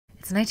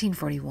It's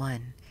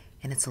 1941,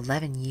 and it's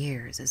 11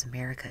 years as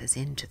America is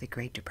into the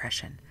Great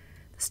Depression.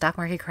 The stock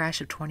market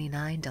crash of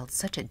 '29 dealt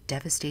such a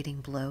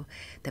devastating blow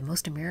that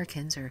most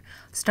Americans are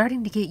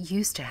starting to get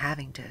used to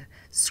having to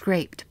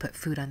scrape to put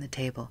food on the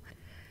table.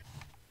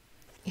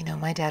 You know,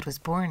 my dad was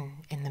born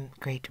in the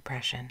Great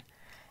Depression,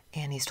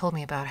 and he's told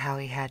me about how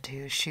he had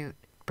to shoot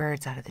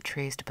birds out of the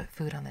trees to put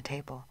food on the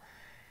table.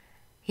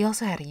 He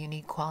also had a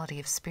unique quality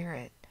of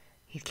spirit.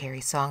 He'd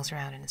carry songs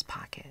around in his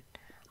pocket,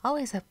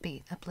 always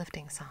upbeat,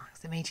 uplifting songs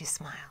that made you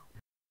smile.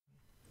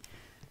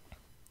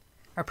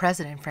 Our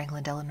president,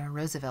 Franklin Delano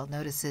Roosevelt,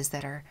 notices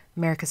that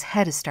America's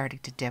head is starting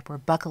to dip. We're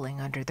buckling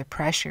under the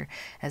pressure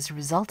as a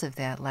result of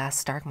that last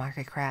stock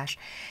market crash,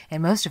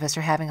 and most of us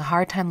are having a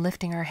hard time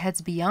lifting our heads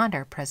beyond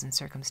our present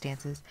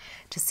circumstances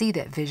to see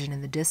that vision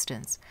in the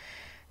distance.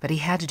 But he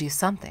had to do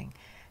something,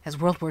 as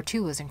World War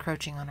II was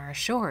encroaching on our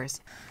shores.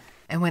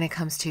 And when it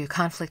comes to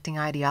conflicting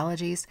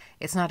ideologies,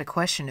 it's not a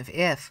question of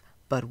if,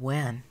 but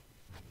when.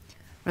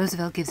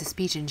 Roosevelt gives a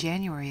speech in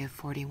January of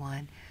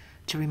 '41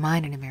 to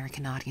remind an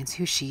American audience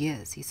who she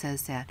is. He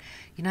says that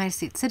United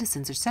States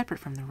citizens are separate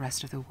from the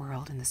rest of the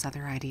world in this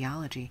other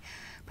ideology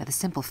by the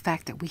simple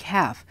fact that we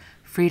have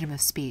freedom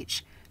of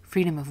speech,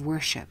 freedom of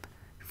worship,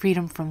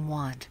 freedom from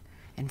want,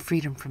 and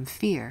freedom from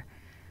fear.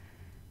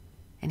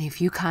 And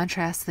if you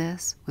contrast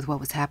this with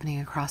what was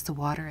happening across the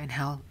water and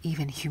how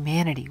even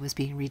humanity was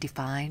being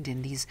redefined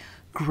in these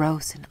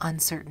gross and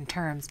uncertain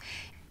terms,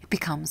 it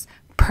becomes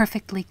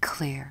perfectly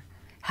clear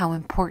how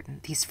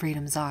important these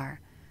freedoms are,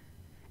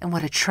 and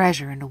what a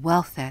treasure and a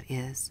wealth that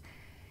is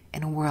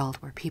in a world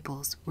where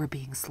peoples were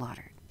being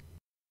slaughtered.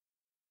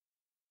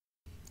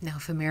 Now,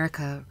 if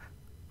America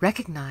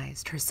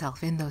recognized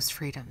herself in those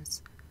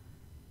freedoms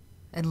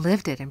and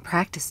lived it and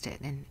practiced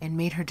it and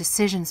made her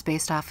decisions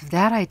based off of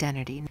that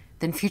identity,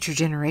 then future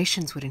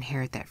generations would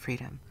inherit that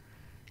freedom,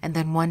 and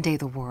then one day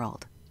the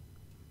world.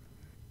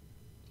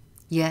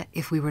 Yet,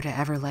 if we were to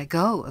ever let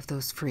go of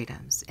those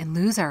freedoms and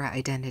lose our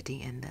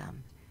identity in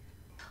them,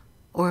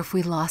 or if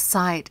we lost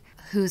sight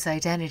whose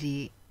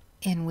identity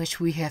in which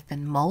we have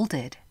been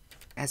molded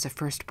as a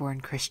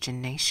firstborn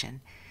Christian nation,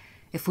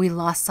 if we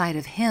lost sight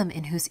of him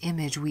in whose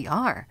image we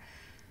are,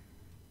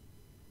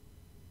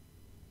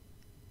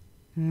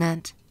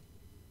 meant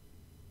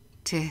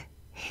to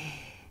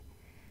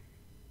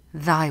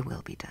thy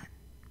will be done,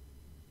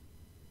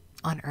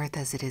 on earth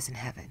as it is in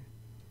heaven.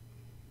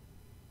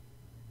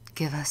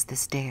 Give us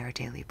this day our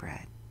daily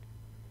bread,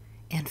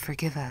 and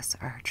forgive us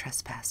our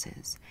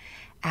trespasses,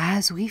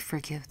 as we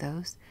forgive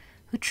those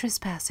who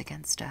trespass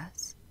against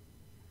us.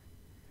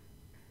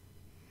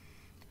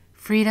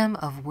 Freedom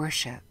of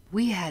worship.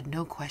 We had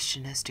no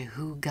question as to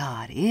who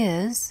God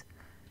is.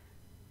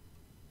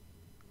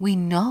 We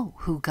know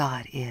who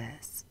God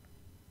is.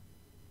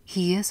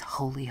 He is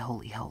holy,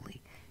 holy,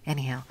 holy.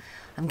 Anyhow,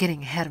 I'm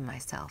getting ahead of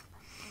myself.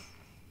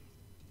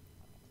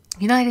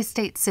 United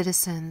States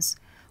citizens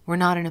were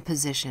not in a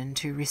position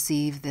to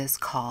receive this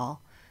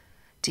call,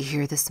 to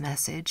hear this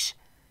message.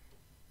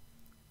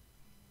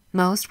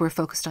 Most were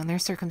focused on their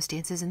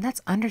circumstances, and that's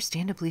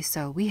understandably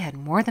so. We had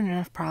more than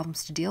enough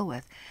problems to deal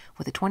with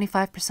a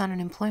 25%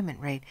 unemployment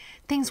rate.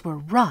 Things were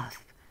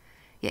rough.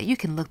 Yet you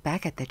can look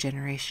back at that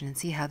generation and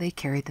see how they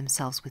carried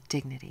themselves with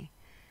dignity.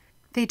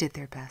 They did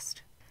their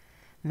best.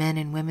 Men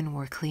and women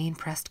wore clean,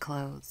 pressed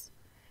clothes.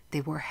 They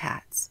wore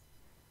hats.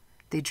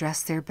 They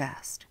dressed their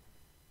best.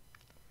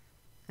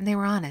 And they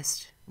were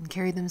honest and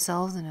carried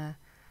themselves in an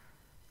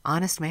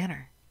honest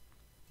manner.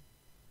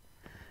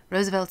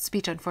 Roosevelt's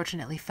speech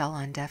unfortunately fell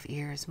on deaf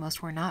ears.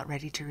 Most were not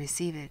ready to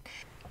receive it.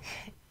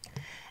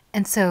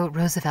 And so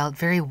Roosevelt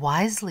very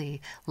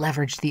wisely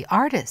leveraged the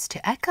artist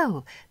to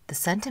echo the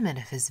sentiment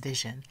of his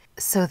vision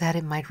so that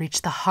it might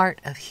reach the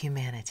heart of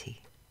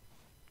humanity.